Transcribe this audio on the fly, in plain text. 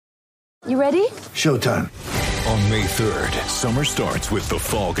You ready? Showtime. On May 3rd, summer starts with The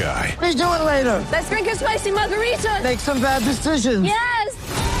Fall Guy. Let's do it later. Let's drink a spicy margarita. Make some bad decisions. Yes.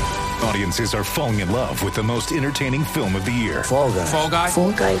 Audiences are falling in love with the most entertaining film of the year. Fall Guy. Fall Guy?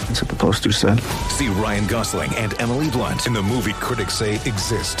 Fall Guy. That's what the poster said. See Ryan Gosling and Emily Blunt in the movie critics say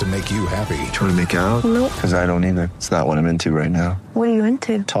exists to make you happy. Trying to make it out? Nope. Because I don't either. It's not what I'm into right now. What are you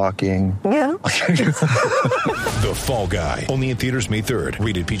into? Talking. Yeah. The Fall Guy. Only in theaters May 3rd.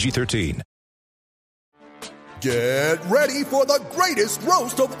 Rated PG-13. Get ready for the greatest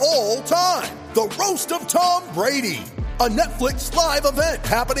roast of all time. The Roast of Tom Brady. A Netflix live event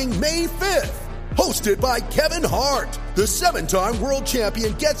happening May 5th. Hosted by Kevin Hart. The 7-time world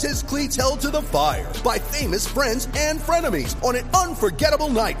champion gets his cleats held to the fire by famous friends and frenemies on an unforgettable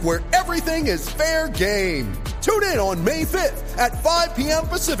night where everything is fair game. Tune in on May 5th at 5 p.m.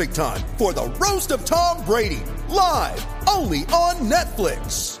 Pacific time for the Roast of Tom Brady. Live only on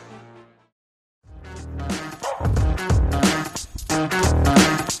Netflix.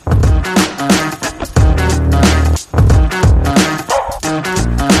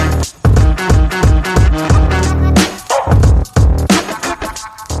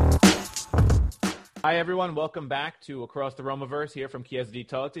 Hi, everyone. Welcome back to Across the Romaverse here from Chiesa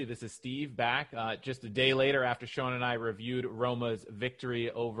Totti. This is Steve back just a day later after Sean and I reviewed Roma's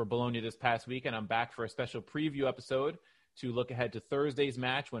victory over Bologna this past week, and I'm back for a special preview episode to look ahead to Thursday's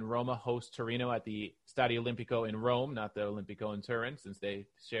match when Roma hosts Torino at the Stadio Olimpico in Rome, not the Olimpico in Turin, since they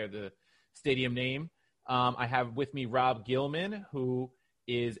share the stadium name. I have with me Rob Gilman, who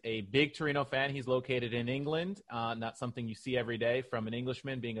is a big Torino fan. He's located in England, not something you see every day from an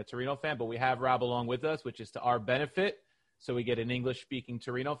Englishman being a Torino fan, but we have Rob along with us, which is to our benefit, so we get an English-speaking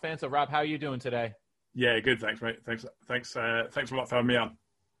Torino fan. So, Rob, how are you doing today? Yeah, good. Thanks, mate. Thanks a lot for having me on.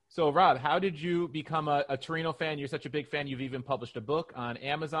 So, Rob, how did you become a Torino fan? You're such a big fan. You've even published a book on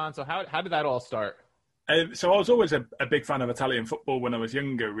Amazon. So how did that all start? So I was always a big fan of Italian football when I was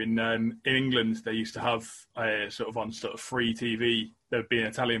younger. In England, they used to have on free TV, there would be an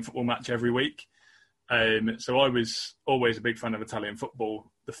Italian football match every week. So I was always a big fan of Italian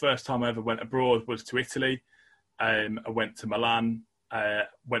football. The first time I ever went abroad was to Italy. I went to Milan,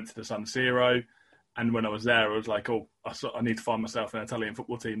 went to the San Siro. And when I was there, I was like, I need to find myself an Italian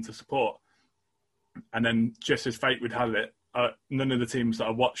football team to support. And then just as fate would have it, none of the teams that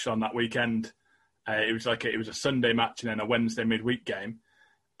I watched on that weekend, it was a Sunday match and then a Wednesday midweek game.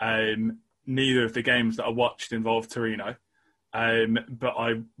 Neither of the games that I watched involved Torino. But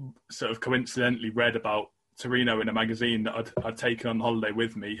I sort of coincidentally read about Torino in a magazine that I'd taken on holiday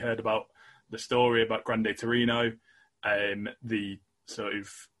with me, heard about the story about Grande Torino, the sort of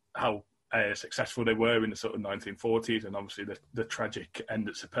how successful they were in the sort of 1940s, and obviously the tragic end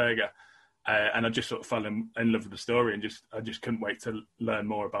at Superga. And I just sort of fell in love with the story, and I just couldn't wait to learn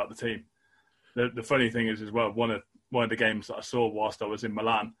more about the team. The funny thing is as well, one of the games that I saw whilst I was in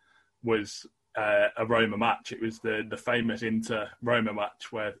Milan was a Roma match. It was the famous Inter-Roma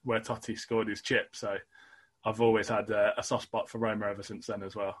match where Totti scored his chip. So I've always had a soft spot for Roma ever since then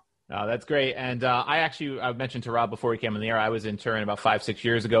as well. Oh, that's great. And I mentioned to Rob before he came in the air, I was in Turin about 5-6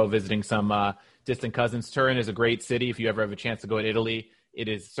 years ago visiting some distant cousins. Turin is a great city. If you ever have a chance to go to Italy, it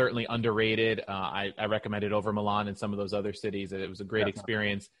is certainly underrated. I recommend it over Milan and some of those other cities. It was a great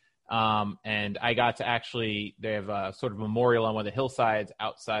experience. And I got to they have a sort of memorial on one of the hillsides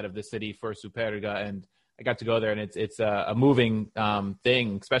outside of the city for Superga. And I got to go there, and it's a moving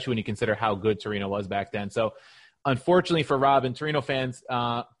thing, especially when you consider how good Torino was back then. So unfortunately for Rob and Torino fans,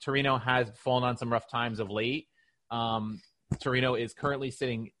 Torino has fallen on some rough times of late. Torino is currently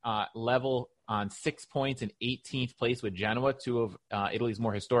sitting level on 6 points in 18th place with Genoa. Two of Italy's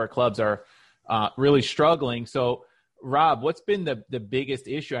more historic clubs are really struggling. So, Rob, what's been the biggest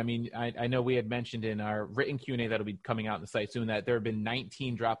issue? I mean, I know we had mentioned in our written Q&A that'll be coming out on the site soon that there have been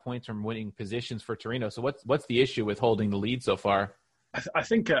 19 drop points from winning positions for Torino. So what's the issue with holding the lead so far? I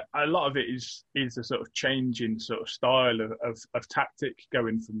think a lot of it is a sort of change in sort of style of tactic,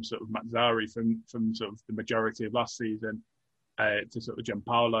 going from sort of Mazzarri from sort of the majority of last season to sort of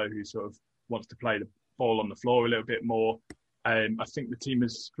Gianpaolo, who sort of wants to play the ball on the floor a little bit more. I think the team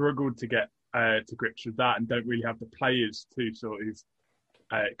has struggled to get to grips with that and don't really have the players to sort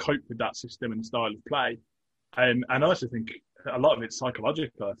of cope with that system and style of play. And I also think a lot of it's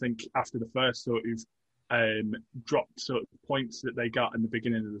psychological. I think after the first sort of dropped sort of points that they got in the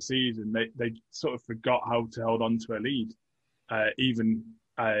beginning of the season, they sort of forgot how to hold on to a lead. Even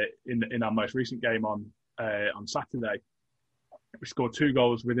in our most recent game on Saturday, we scored 2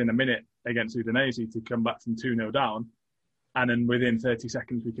 goals within a minute against Udinese to come back from 2-0 down. And then within 30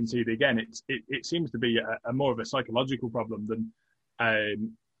 seconds, we conceded again. It seems to be a more of a psychological problem than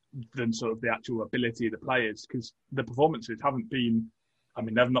than sort of the actual ability of the players, because the performances haven't been, I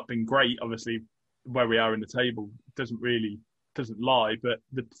mean, they've not been great. Obviously, where we are in the table doesn't lie, but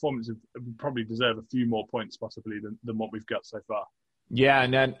the performances probably deserve a few more points possibly than what we've got so far. Yeah,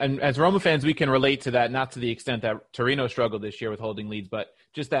 and as Roma fans, we can relate to that, not to the extent that Torino struggled this year with holding leads, but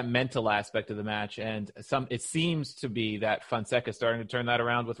just that mental aspect of the match. And it seems to be that Fonseca's starting to turn that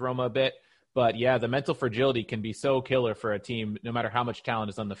around with Roma a bit. But yeah, the mental fragility can be so killer for a team, no matter how much talent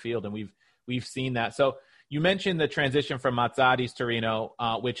is on the field, and we've seen that. So you mentioned the transition from Mazzarri's Torino,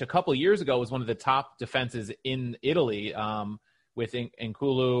 which a couple of years ago was one of the top defenses in Italy, with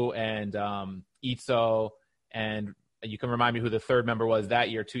N'Koulou and Izzo, and you can remind me who the third member was that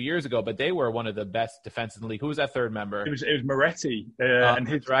year 2 years ago, but they were one of the best defenses in the league. Who was that third member? It was Moretti, and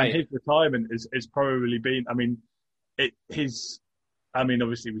his retirement is probably been.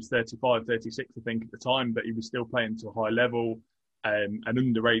 Obviously he was 35, 36, I think, at the time, but he was still playing to a high level, an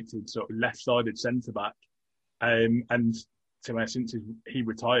underrated sort of left-sided centre-back. And to me, since he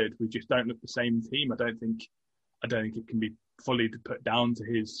retired, we just don't look the same team. I don't think it can be fully put down to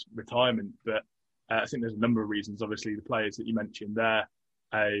his retirement, but I think there's a number of reasons. Obviously, the players that you mentioned there,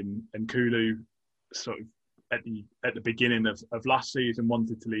 and N'Koulou, sort of at the beginning of last season,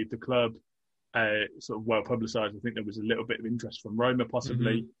 wanted to leave the club. Sort of well publicised. I think there was a little bit of interest from Roma,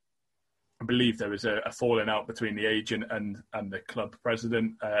 possibly. Mm-hmm. I believe there was a falling out between the agent and the club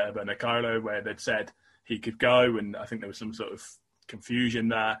president, Bernard Carlo, where they'd said he could go, and I think there was some sort of confusion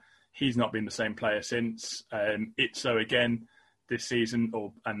there. He's not been the same player since. Izzo again this season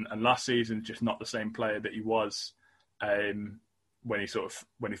and last season, just not the same player that he was when he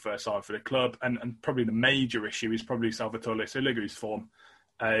first signed for the club. And probably the major issue is probably Salvatore Siligu's form.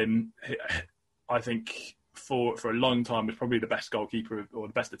 I think for a long time was probably the best goalkeeper or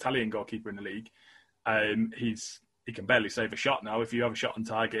the best Italian goalkeeper in the league. He can barely save a shot now. If you have a shot on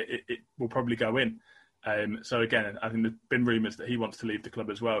target, it will probably go in. So again, I think there's been rumours that he wants to leave the club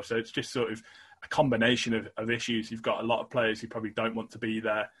as well. So it's just sort of a combination of issues. You've got a lot of players who probably don't want to be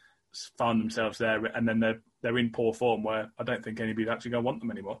there, found themselves there, and then they're in poor form where I don't think anybody's actually going to want them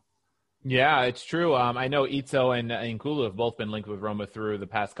anymore. Yeah, it's true. I know Izzo and N'Koulou have both been linked with Roma through the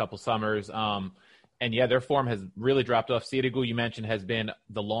past couple summers. And yeah, their form has really dropped off. Sirigu, you mentioned, has been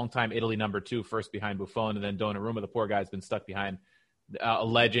the longtime Italy number 2, first behind Buffon, and then Donnarumma, the poor guy's been stuck behind a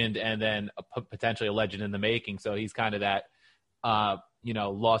legend and then potentially a legend in the making. So he's kind of that,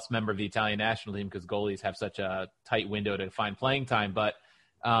 lost member of the Italian national team because goalies have such a tight window to find playing time. But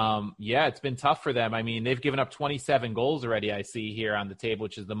it's been tough for them. I mean, they've given up 27 goals already, I see here on the table,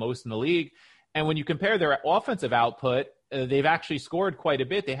 which is the most in the league. And when you compare their offensive output, they've actually scored quite a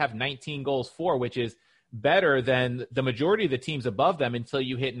bit. They have 19 goals for, which is better than the majority of the teams above them until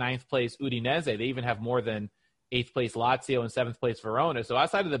you hit 9th place Udinese. They even have more than 8th place Lazio and 7th place Verona. So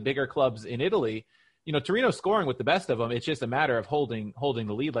outside of the bigger clubs in Italy, Torino's scoring with the best of them. It's just a matter of holding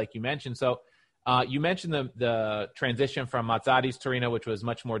the lead, like you mentioned. So you mentioned the transition from Mazzarri's Torino, which was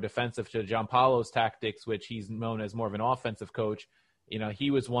much more defensive, to Giampaolo's tactics, which he's known as more of an offensive coach.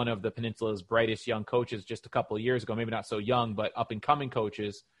 He was one of the Peninsula's brightest young coaches just a couple of years ago, maybe not so young, but up-and-coming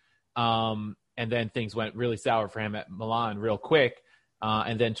coaches. And then things went really sour for him at Milan real quick.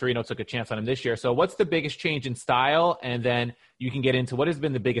 And then Torino took a chance on him this year. So what's the biggest change in style? And then you can get into what has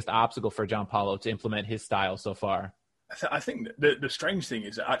been the biggest obstacle for Giampaolo to implement his style so far. I think the strange thing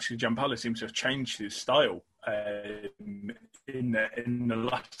is that actually Giampaolo seems to have changed his style in the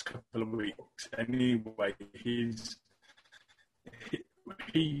last couple of weeks. Anyway,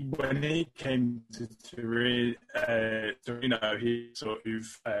 when he came to Torino, his sort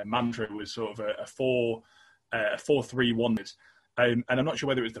of mantra was sort of a 4-3-1. And I'm not sure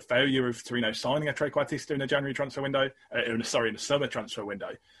whether it was the failure of Torino signing a trequartista in the January transfer window, in the summer transfer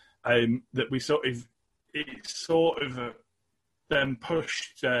window, that we then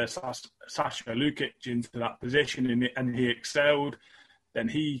pushed Sasha Lukic into that position, and he excelled. Then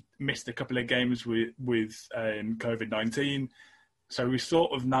he missed a couple of games with COVID-19. So we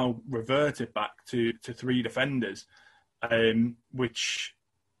sort of now reverted back to 3 defenders, which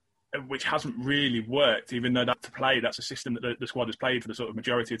hasn't really worked, even though that's a system that the squad has played for the sort of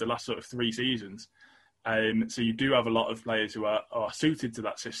majority of the last sort of 3 seasons. So you do have a lot of players who are suited to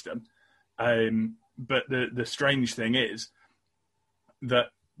that system. But the strange thing is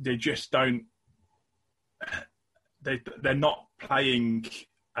that they just don't. They're not playing,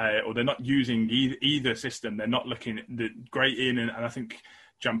 or they're not using either system. They're not looking great in, and I think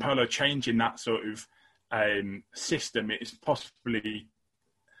Giampaolo changing that sort of system is possibly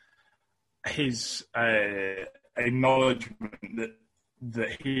his acknowledgement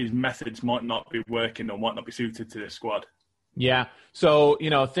that his methods might not be working or might not be suited to the squad. Yeah. So,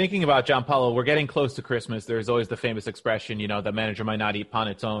 thinking about Gianpaolo, we're getting close to Christmas. There's always the famous expression, the manager might not eat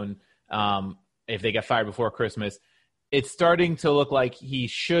panettone if they get fired before Christmas. It's starting to look like he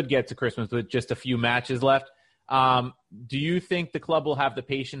should get to Christmas with just a few matches left. Do you think the club will have the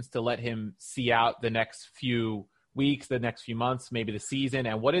patience to let him see out the next few weeks, the next few months, maybe the season?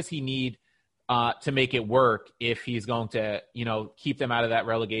 And what does he need to make it work if he's going to, keep them out of that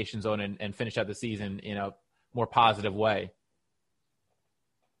relegation zone and finish out the season in a more positive way?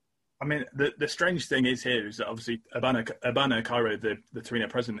 I mean, the strange thing is that obviously Urbano Cairo, the Torino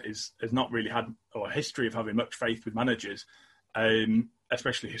president, has not really had a history of having much faith with managers,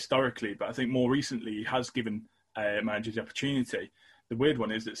 especially historically. But I think more recently he has given managers the opportunity. The weird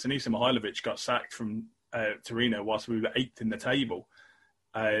one is that Sinisa Mihajlovic got sacked from Torino whilst we were 8th in the table.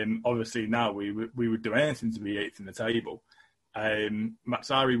 Obviously now we would do anything to be 8th in the table.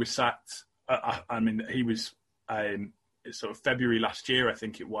 Mazzari was sacked. He was sort of February last year, I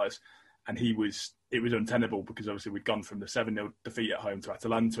think it was, and it was untenable because obviously we'd gone from the 7-0 defeat at home to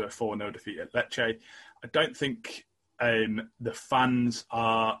Atalanta, a 4-0 defeat at Lecce. I don't think the fans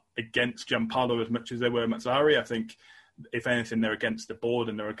are against Gianpaolo as much as they were Mazzari. I think, if anything, they're against the board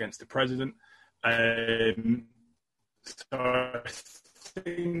and they're against the president. So I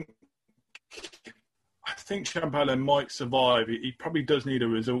think Gianpaolo might survive. He probably does need a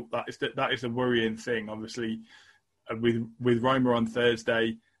result. That is the worrying thing. Obviously, with Roma on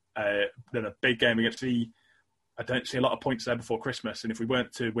Thursday, then a big game against I don't see a lot of points there before Christmas. And if we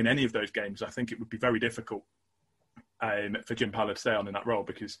weren't to win any of those games, I think it would be very difficult for Gianpaolo to stay on in that role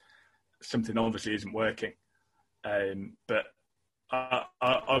because something obviously isn't working. But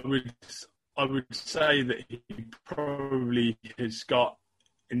I would say that he probably has got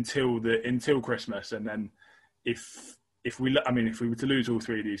until Christmas, and then if we were to lose all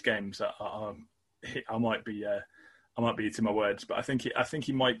 3 of these games, I might be eating my words. But I think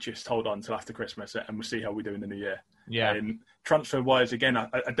he might just hold on till after Christmas, and we'll see how we do in the new year. Yeah. Transfer wise, again,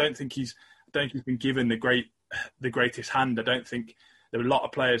 I don't think he's been given the greatest hand. I don't think there were a lot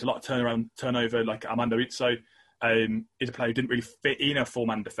of players, a lot of turnover, like Armando Izzo. Is a player who didn't really fit in a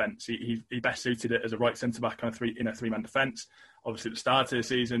 4-man defence. He best suited it as a right centre-back in a 3-man defence. Obviously, at the start of the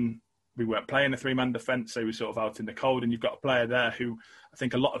season, we weren't playing a 3-man defence, so he was sort of out in the cold. And you've got a player there who I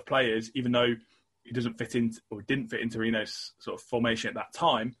think a lot of players, even though he doesn't fit in or didn't fit into Torino's sort of formation at that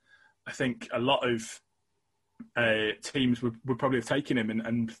time, I think a lot of teams would probably have taken him,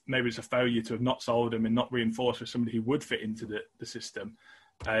 and maybe it's a failure to have not sold him and not reinforced with somebody who would fit into the system.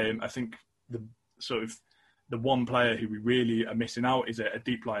 I think the one player who we really are missing out is a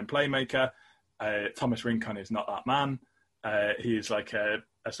deep line playmaker. Thomas Rincon is not that man. He is like a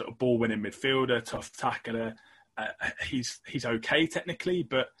sort of ball-winning midfielder, tough tackler. He's okay technically,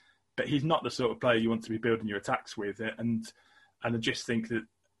 but he's not the sort of player you want to be building your attacks with. And I just think that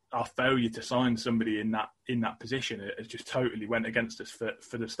our failure to sign somebody in that position has just totally went against us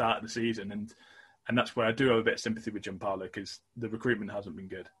for the start of the season. And that's where I do have a bit of sympathy with Gianpaolo, because the recruitment hasn't been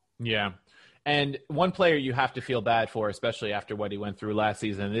good. Yeah. And one player you have to feel bad for, especially after what he went through last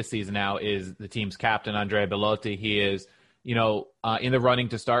season and this season now, is the team's captain, Andrea Belotti. He is, in the running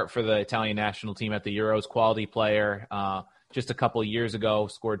to start for the Italian national team at the Euros, quality player. Just a couple of years ago,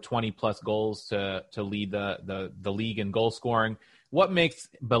 scored 20-plus goals to lead the league in goal scoring. What makes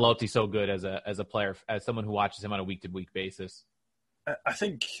Belotti so good as a player, as someone who watches him on a week-to-week basis? I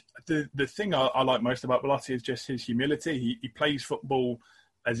think the thing I like most about Belotti is just his humility. He plays football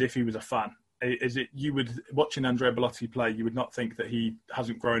as if he was a fan. Watching Andrea Belotti play, you would not think that he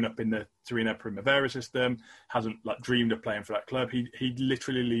hasn't grown up in the Torino Primavera system, hasn't dreamed of playing for that club. He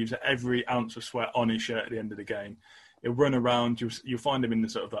literally leaves every ounce of sweat on his shirt at the end of the game. He'll run around. You'll find him in the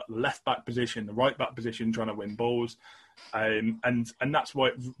sort of that left back position, the right back position, trying to win balls, and that's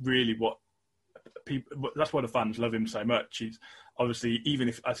why that's why the fans love him so much. He's obviously, even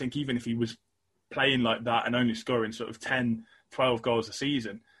if he was playing like that and only scoring sort of 10, 12 goals a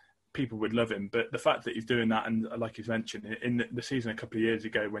season, people would love him. But the fact that he's doing that, and like he's mentioned, in the season a couple of years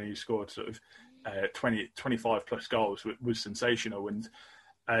ago when he scored sort of 25 plus goals was sensational. And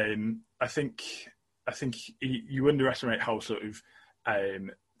I think you underestimate how sort of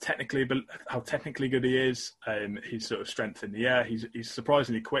technically good he is. His sort of strength in the air. He's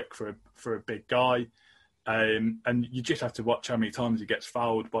surprisingly quick for a big guy. And you just have to watch how many times he gets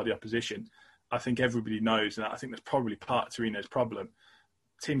fouled by the opposition. I think everybody knows, and I think that's probably part of Torino's problem.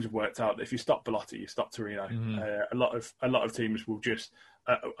 Teams have worked out that if you stop Belotti, you stop Torino. Mm-hmm. A lot of teams will just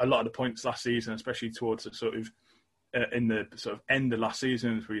a lot of the points last season, especially towards the sort of in the sort of end of last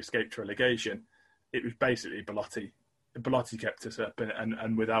season as we escaped relegation, it was basically Belotti. Belotti kept us up,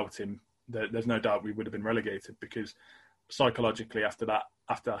 and without him, there's no doubt we would have been relegated, because psychologically after that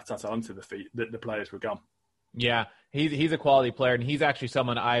Atalanta defeat, that the players were gone. Yeah, he's a quality player, and he's actually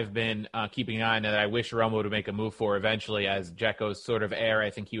someone I've been keeping an eye on that I wish Roma would make a move for eventually as Dzeko's sort of heir. I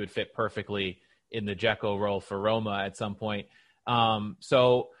think he would fit perfectly in the Dzeko role for Roma at some point.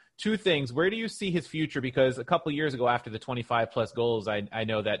 So two things. Where do you see his future? Because a couple of years ago after the 25-plus goals, I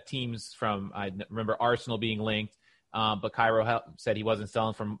know that teams I remember Arsenal being linked, but Cairo said he wasn't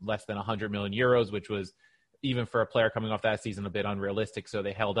selling for less than 100 million euros, which was, even for a player coming off that season, a bit unrealistic, so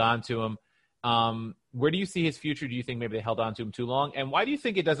they held on to him. Where do you see his future? Do you think maybe they held on to him too long? And why do you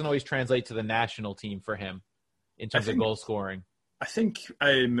think it doesn't always translate to the national team for him in terms of goal scoring? I think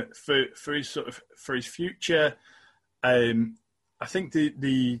for his future, I think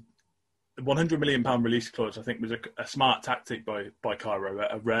the £100 million release clause, I think, was a smart tactic by Cairo,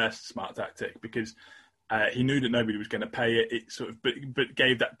 a rare smart tactic, because he knew that nobody was going to pay it. It sort of, but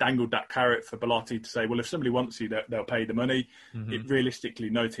dangled that carrot for Belotti to say, well, if somebody wants you, they'll pay the money. Mm-hmm. Realistically,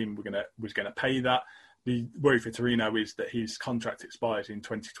 no team was going to pay that. The worry for Torino is that his contract expires in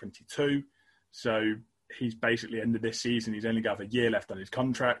 2022, so he's basically ended this season. He's only got a year left on his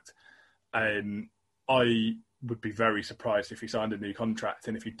contract. I would be very surprised if he signed a new contract,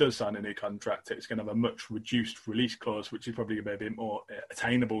 and if he does sign a new contract, it's going to have a much reduced release clause, which is probably going to be a bit more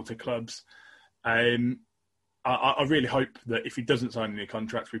attainable to clubs. I really hope that if he doesn't sign a new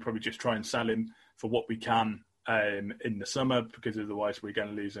contract, we probably just try and sell him for what we can in the summer, because otherwise we're going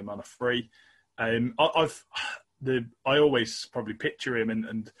to lose him on a free. I always probably picture him,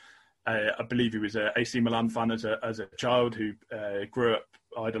 and I believe he was an AC Milan fan as a child who grew up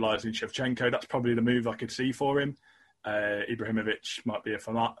idolising Shevchenko. That's probably the move I could see for him. Ibrahimovic might be a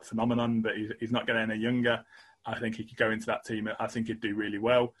phenomenon, but he's not getting any younger. I think he could go into that team. I think he'd do really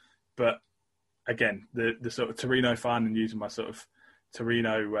well. But again, the sort of Torino fan, and using my sort of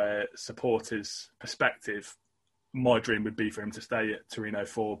Torino supporters perspective, my dream would be for him to stay at Torino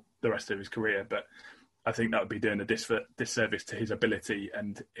for the rest of his career. But I think that would be doing a disservice to his ability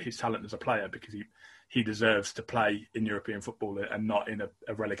and his talent as a player, because he deserves to play in European football and not in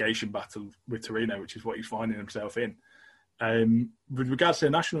a relegation battle with Torino, which is what he's finding himself in. With regards to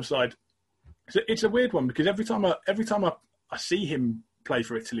the national side, it's a weird one, because every time I see him play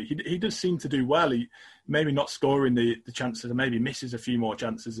for Italy, he does seem to do well. He maybe not scoring the chances, and maybe misses a few more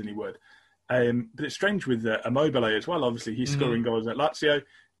chances than he would. But it's strange with Immobile as well. Obviously, he's scoring goals at Lazio.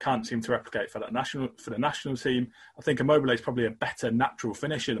 Can't seem to replicate for the national team. I think Immobile is probably a better natural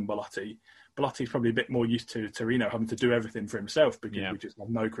finisher than Belotti. Belotti's probably a bit more used to Torino having to do everything for himself, because we just have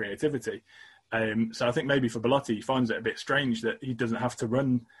no creativity. So I think maybe for Belotti, he finds it a bit strange that he doesn't have to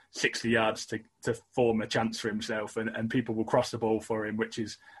run 60 yards to form a chance for himself, and people will cross the ball for him, which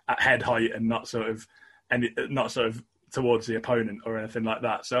is at head height and not sort of towards the opponent or anything like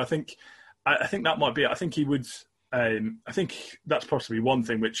that. So I think that might be it. I think he would. I think that's possibly one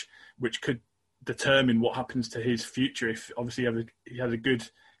thing which could determine what happens to his future. If obviously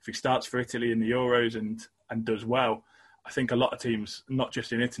if he starts for Italy in the Euros and does well, I think a lot of teams, not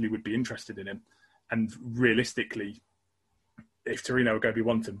just in Italy, would be interested in him. And realistically, if Torino are going to be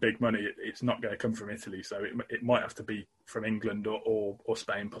wanting big money, it's not going to come from Italy. So it might have to be from England or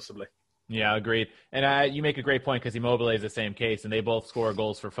Spain, possibly. Yeah, agreed. And you make a great point, because Immobile is the same case, and they both score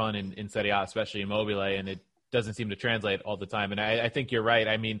goals for fun in Serie A, especially Immobile, and it doesn't seem to translate all the time. And I think you're right.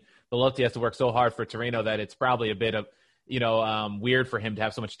 I mean, Belotti has to work so hard for Torino that it's probably a bit of, weird for him to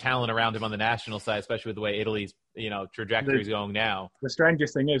have so much talent around him on the national side, especially with the way Italy's, trajectory is going now. The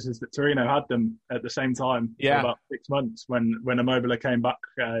strangest thing is that Torino had them at the same time for about 6 months when Immobile came back.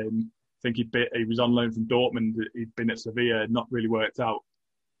 I think he was on loan from Dortmund. He'd been at Sevilla, not really worked out.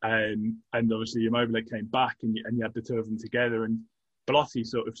 And obviously Immobile came back, and you had the two of them together. And Belotti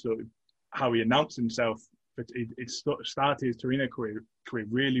sort of how he announced himself. But it started his Torino career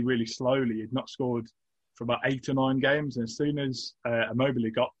really, really slowly. He'd not scored for about 8 or 9 games, and as soon as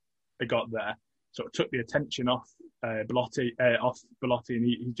Immobile got there, sort of took the attention off Belotti, and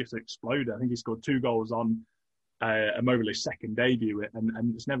he just exploded. I think he scored 2 goals on Immobile's second debut,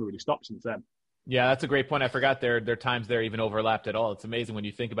 and it's never really stopped since then. Yeah, that's a great point. I forgot their times there even overlapped at all. It's amazing when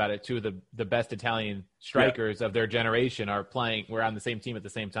you think about it. 2 of the best Italian strikers of their generation were on the same team at the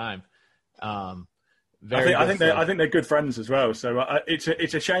same time. I think they're good friends as well. So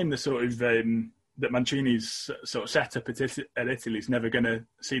it's a shame that Mancini's sort of setup at Italy is never going to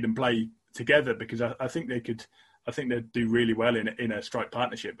see them play together, because I think they'd do really well in a strike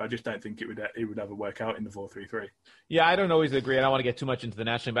partnership. I just don't think it would ever work out in the 4-3-3. Yeah, I don't always agree. I don't want to get too much into the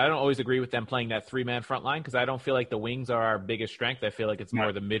national, but I don't always agree with them playing that 3-man front line, because I don't feel like the wings are our biggest strength. I feel like it's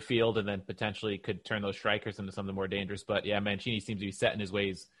more the midfield, and then potentially could turn those strikers into something more dangerous. But yeah, Mancini seems to be set in his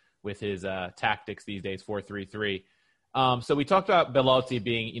ways with his tactics these days, 4-3-3. So we talked about Belotti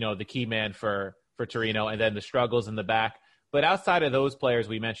being, the key man for Torino, and then the struggles in the back. But outside of those players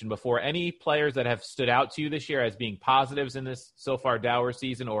we mentioned before, any players that have stood out to you this year as being positives in this so far dour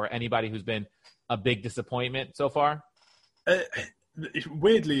season, or anybody who's been a big disappointment so far?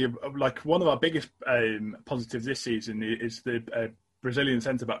 Weirdly, like one of our biggest positives this season is the Brazilian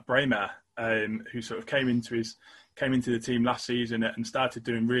centre-back Bremer, who sort of came into the team last season and started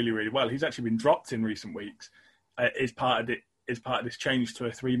doing really, really well. He's actually been dropped in recent weeks. Is part of this change to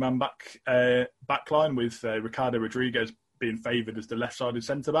a three-man back line with Ricardo Rodriguez being favoured as the left-sided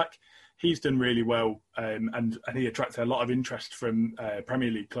centre-back. He's done really well, and he attracted a lot of interest from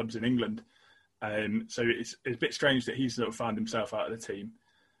Premier League clubs in England. So it's a bit strange that he's sort of found himself out of the team.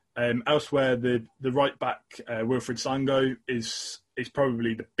 Elsewhere, the right back Wilfried Sango is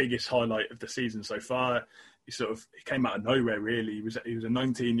probably the biggest highlight of the season so far. He came out of nowhere really. He was a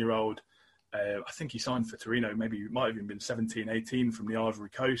 19-year-old. I think he signed for Torino. Maybe he might have even been 17, 18 from the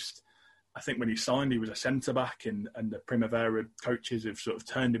Ivory Coast. I think when he signed, he was a centre back, and the Primavera coaches have sort of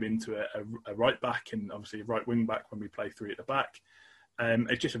turned him into a right back, and obviously a right wing back when we play three at the back.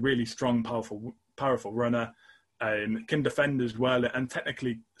 It's just a really strong, powerful runner. Can defend as well, and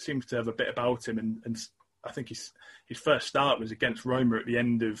technically seems to have a bit about him. And I think his first start was against Roma at the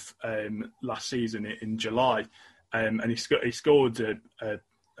end of last season in July, and he scored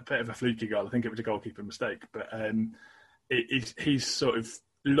a bit of a fluky goal. I think it was a goalkeeper mistake, but he's sort of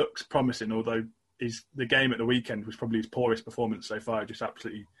looks promising. Although the game at the weekend was probably his poorest performance so far. Just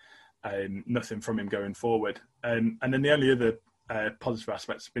absolutely nothing from him going forward. And then the only other positive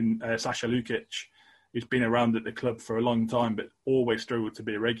aspects have been Sasha Lukic, who's been around at the club for a long time, but always struggled to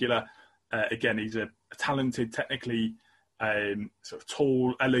be a regular. Again, he's a talented, technically sort of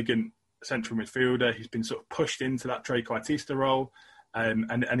tall, elegant central midfielder. He's been sort of pushed into that Trey Quartista role,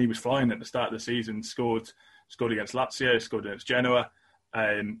 and he was flying at the start of the season. Scored against Lazio, scored against Genoa,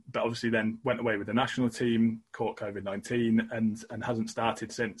 but obviously then went away with the national team, caught COVID-19, and hasn't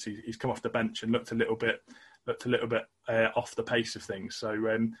started since. He's come off the bench and looked a little bit off the pace of things. So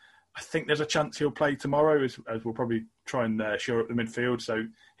I think there's a chance he'll play tomorrow, as we'll probably try and shore up the midfield. So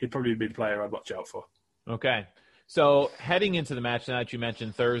he'd probably be the player I'd watch out for. Okay. So heading into the match now that you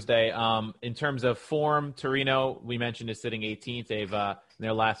mentioned Thursday, in terms of form, Torino, we mentioned, is sitting 18th. They've in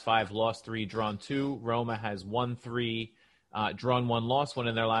their last 5 lost 3, drawn 2. Roma has won 3, drawn 1, lost 1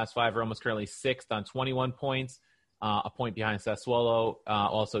 in their last 5. Roma's currently 6th on 21 points, a point behind Sassuolo,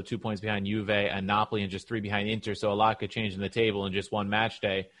 also 2 points behind Juve and Napoli, and just 3 behind Inter. So a lot could change in the table in just one match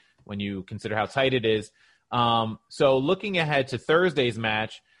day when you consider how tight it is. So looking ahead to Thursday's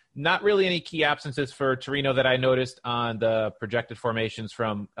match, not really any key absences for Torino that I noticed on the projected formations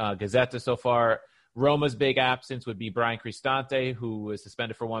from Gazzetta so far. Roma's big absence would be Brian Cristante, who was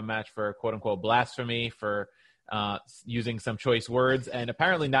suspended for 1 match for quote-unquote blasphemy for using some choice words, and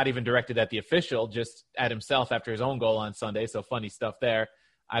apparently not even directed at the official, just at himself after his own goal on Sunday. So funny stuff there.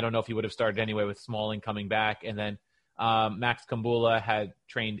 I don't know if he would have started anyway with Smalling coming back. And then Max Kambula had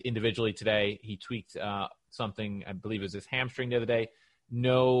trained individually today. He tweaked something, I believe it was his hamstring the other day.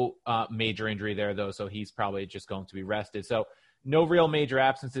 No major injury there, though, so he's probably just going to be rested. So no real major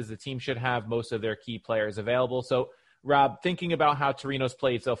absences. The team should have most of their key players available. So, Rob, thinking about how Torino's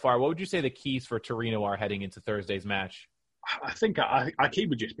played so far, what would you say the keys for Torino are heading into Thursday's match? I think our key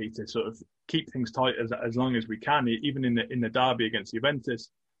would just be to sort of keep things tight as long as we can, even in the derby against Juventus.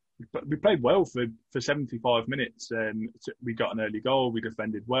 But we played well for 75 minutes. We got an early goal. We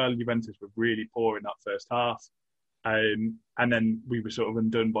defended well. Juventus were really poor in that first half. And then we were sort of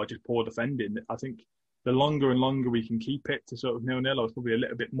undone by just poor defending. I think the longer and longer we can keep it to sort of 0-0, I was probably a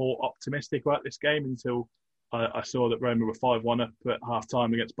little bit more optimistic about this game until I saw that Roma were 5-1 up at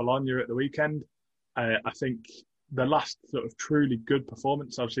half-time against Bologna at the weekend. I think the last sort of truly good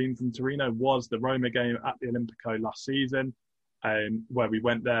performance I've seen from Torino was the Roma game at the Olimpico last season, where we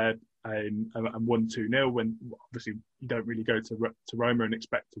went there and won 2-0, when obviously you don't really go to Roma and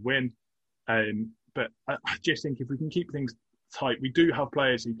expect to win. But I just think if we can keep things tight, we do have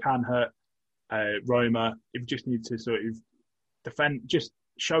players who can hurt Roma. If we just need to sort of defend, just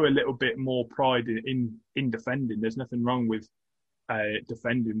show a little bit more pride in defending. There's nothing wrong with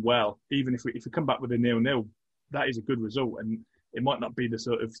defending well. Even if we come back with a 0-0, that is a good result. And it might not be the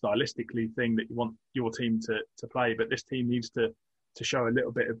sort of stylistically thing that you want your team to play, but this team needs to show a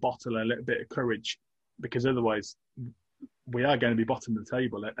little bit of bottle and a little bit of courage, because otherwise we are going to be bottom of the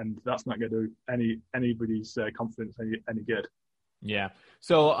table, and that's not going to do anybody's confidence any good. Yeah.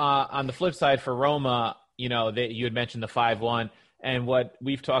 So on the flip side for Roma, you had mentioned the 5-1, and what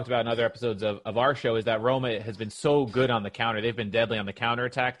we've talked about in other episodes of our show is that Roma has been so good on the counter. They've been deadly on the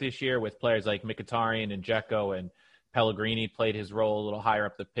counterattack this year with players like Mkhitaryan and Dzeko and Pellegrini played his role a little higher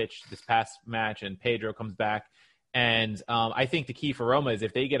up the pitch this past match, and Pedro comes back. And I think the key for Roma is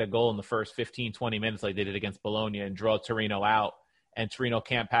if they get a goal in the first 15, 20 minutes like they did against Bologna and draw Torino out, and Torino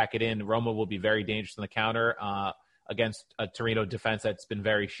can't pack it in, Roma will be very dangerous on the counter against a Torino defense that's been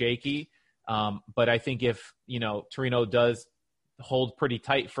very shaky. But I think if, Torino does hold pretty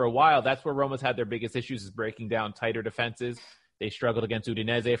tight for a while, that's where Roma's had their biggest issues, is breaking down tighter defenses. They struggled against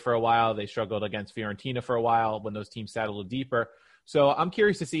Udinese for a while. They struggled against Fiorentina for a while when those teams sat a little deeper. So I'm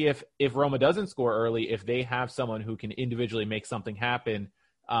curious to see if Roma doesn't score early, if they have someone who can individually make something happen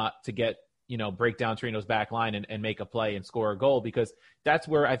to get, break down Torino's back line and make a play and score a goal, because that's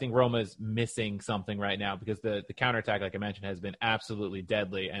where I think Roma is missing something right now, because the counterattack, like I mentioned, has been absolutely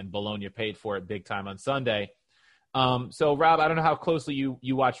deadly, and Bologna paid for it big time on Sunday. So, Rob, I don't know how closely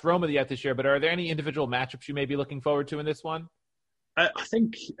you watched Roma yet this year, but are there any individual matchups you may be looking forward to in this one? I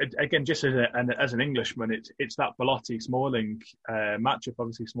think, again, just as an Englishman, it's that Belotti-Smalling matchup.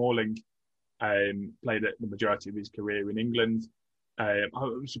 Obviously, Smalling played the majority of his career in England. I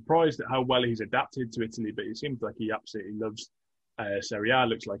was surprised at how well he's adapted to Italy, but it seems like he absolutely loves Serie A.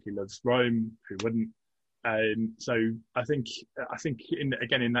 Looks like he loves Rome. Who wouldn't? So I think in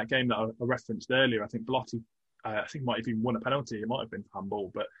that game that I referenced earlier, I think Belotti, I think might have even won a penalty. It might have been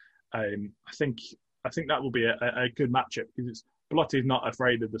handball, but I think that will be a good matchup, because Belotti is not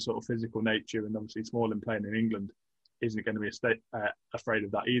afraid of the sort of physical nature, and obviously Smalling playing in England isn't going to be afraid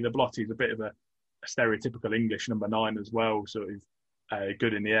of that either. Belotti is a bit of a stereotypical English number 9 as well, sort of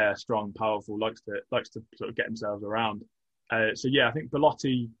good in the air, strong, powerful, likes to sort of get themselves around. So yeah, I think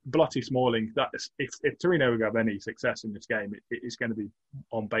Belotti, Smalling. That if Torino will have any success in this game, it's going to be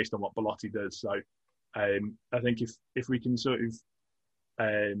based on what Belotti does. So I think if we can sort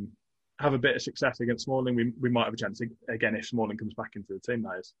of have a bit of success against Smalling, we might have a chance again if Smalling comes back into the team.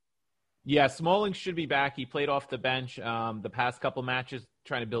 That is. Yeah, Smalling should be back. He played off the bench the past couple matches,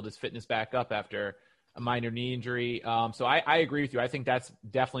 trying to build his fitness back up after a minor knee injury. So I agree with you. I think that's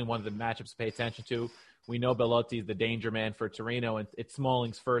definitely one of the matchups to pay attention to. We know Belotti is the danger man for Torino, and it's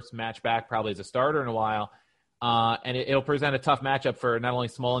Smalling's first match back probably as a starter in a while. And it'll present a tough matchup for not only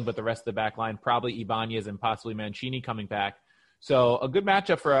Smalling, but the rest of the back line, probably Ibanez and possibly Mancini coming back. So a good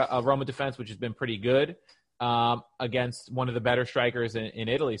matchup for a Roma defense, which has been pretty good against one of the better strikers in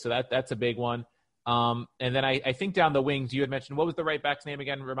Italy. So that's a big one. And then I think down the wings, you had mentioned, what was the right back's name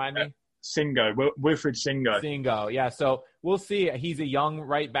again? Remind me. Singo, Wilfried Singo. Singo, yeah. So we'll see. He's a young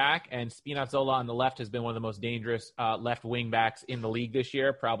right back, and Spinazzola on the left has been one of the most dangerous left wing backs in the league this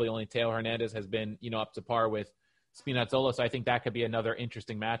year. Probably only Teo Hernandez has been, up to par with Spinazzola. So I think that could be another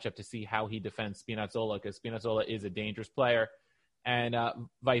interesting matchup to see how he defends Spinazzola, because Spinazzola is a dangerous player. And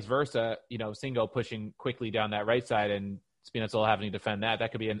vice versa, Singo pushing quickly down that right side and Spinazzola having to defend that.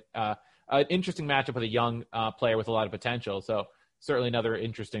 That could be an interesting matchup with a young player with a lot of potential. So certainly another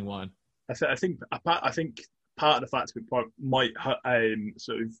interesting one. I think part of the fact that it might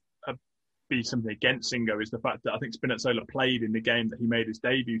sort of be something against Singo is the fact that I think Spinazzola played in the game that he made his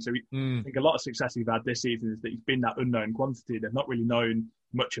debut. So I think a lot of success he's had this season is that he's been that unknown quantity. They've not really known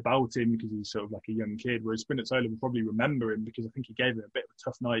much about him because he's sort of like a young kid, whereas Spinazzola will probably remember him because I think he gave him a bit of a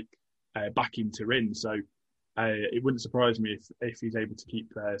tough night back in Turin. So it wouldn't surprise me if he's able to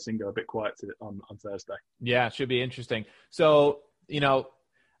keep Singo a bit quiet on Thursday. Yeah, it should be interesting. So,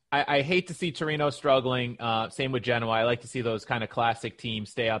 I hate to see Torino struggling. Same with Genoa. I like to see those kind of classic teams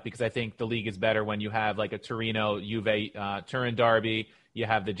stay up because I think the league is better when you have like a Torino-Juve Turin derby. You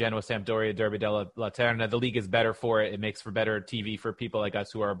have the Genoa-Sampdoria Derby della Terna. The league is better for it. It makes for better TV for people like us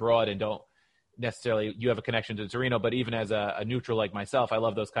who are abroad and don't necessarily – you have a connection to Torino. But even as a neutral like myself, I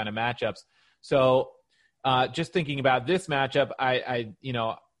love those kind of matchups. So just thinking about this matchup, I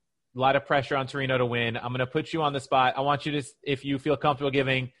a lot of pressure on Torino to win. I'm going to put you on the spot. I want you to, if you feel comfortable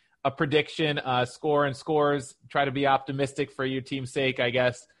giving – a prediction, score and scores. Try to be optimistic for your team's sake, I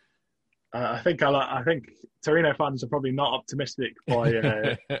guess. I think Torino fans are probably not optimistic by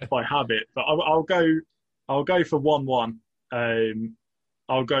habit, but I'll go for 1-1.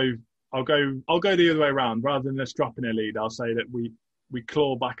 I'll go the other way around. Rather than us dropping a lead, I'll say that we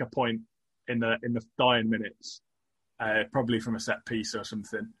claw back a point in the dying minutes, probably from a set piece or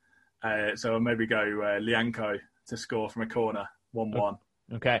something. So I'll maybe go Lianco to score from a corner, 1-1.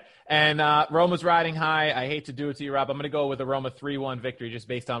 Okay. And Roma's riding high. I hate to do it to you, Rob. I'm going to go with a Roma 3-1 victory just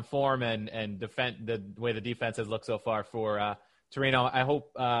based on form and defend the way the defense has looked so far for Torino. I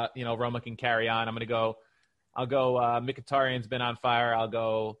hope, Roma can carry on. I'll go Mkhitaryan's been on fire. I'll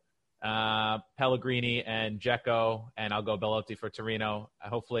go Pellegrini and Dzeko, and I'll go Belotti for Torino.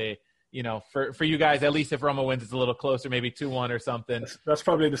 Hopefully for you guys, at least if Roma wins, it's a little closer, maybe 2-1 or something. That's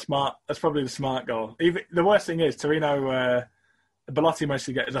probably the smart goal. Even the worst thing is Torino. Belotti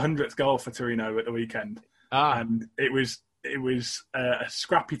mostly get his 100th goal for Torino at the weekend, and it was a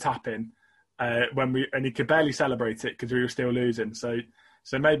scrappy tap in and he could barely celebrate it because we were still losing.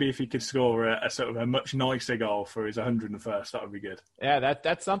 So maybe if he could score a sort of a much nicer goal for his 101st, that would be good. Yeah,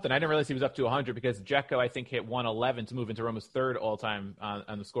 that's something. I didn't realize he was up to 100 because Dzeko, I think, hit 111 to move into Roma's third all-time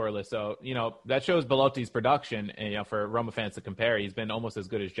on the score list. So, that shows Belotti's production, and, for Roma fans to compare. He's been almost as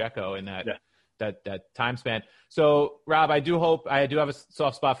good as Dzeko in that time span. So, Rob, I do have a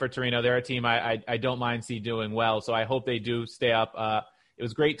soft spot for Torino. They're a team I don't mind see doing well, so I hope they do stay up. It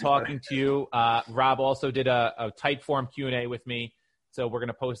was great talking to you. Rob also did a tight form Q&A with me. So we're going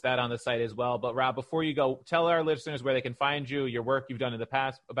to post that on the site as well. But, Rob, before you go, tell our listeners where they can find you, your work you've done in the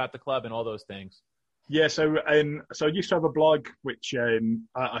past about the club and all those things. Yeah, so I used to have a blog, which I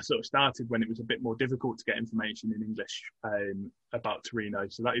sort of started when it was a bit more difficult to get information in English about Torino.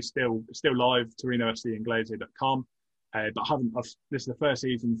 So that is still live, torinofcinglese.com. But this is the first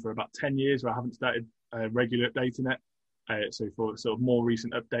season for about 10 years where I haven't started regular updating it. So for sort of more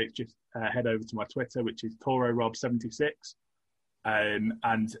recent updates, just head over to my Twitter, which is ToroRob76.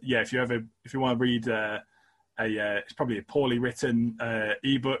 And yeah, if you want to read it's probably a poorly written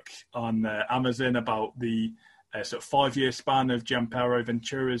ebook on Amazon about the sort of 5-year span of Gianpaolo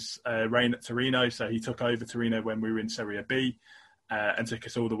Ventura's reign at Torino. So he took over Torino when we were in Serie B and took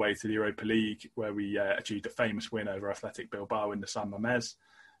us all the way to the Europa League, where we achieved a famous win over Athletic Bilbao in the San Mamés.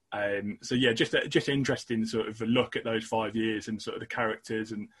 So yeah, just interesting sort of a look at those 5 years and sort of the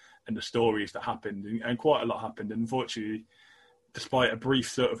characters and the stories that happened, and quite a lot happened. And unfortunately, despite a brief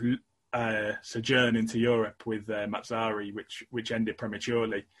sort of sojourn into Europe with Mazzarri, which ended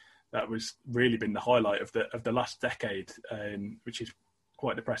prematurely, that was really been the highlight of the last decade, which is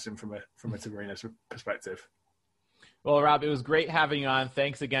quite depressing from a Torino perspective. Well, Rob, it was great having you on.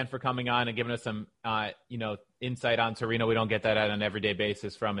 Thanks again for coming on and giving us some insight on Torino. We don't get that on an everyday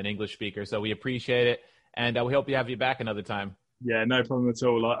basis from an English speaker, so we appreciate it, and we hope to have you back another time. Yeah, no problem at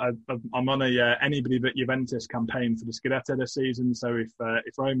all. I'm on a anybody but Juventus campaign for the Scudetto this season. So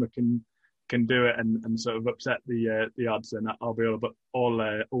if Roma can do it and sort of upset the odds, then I'll be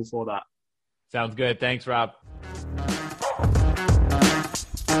all for that. Sounds good. Thanks, Rob.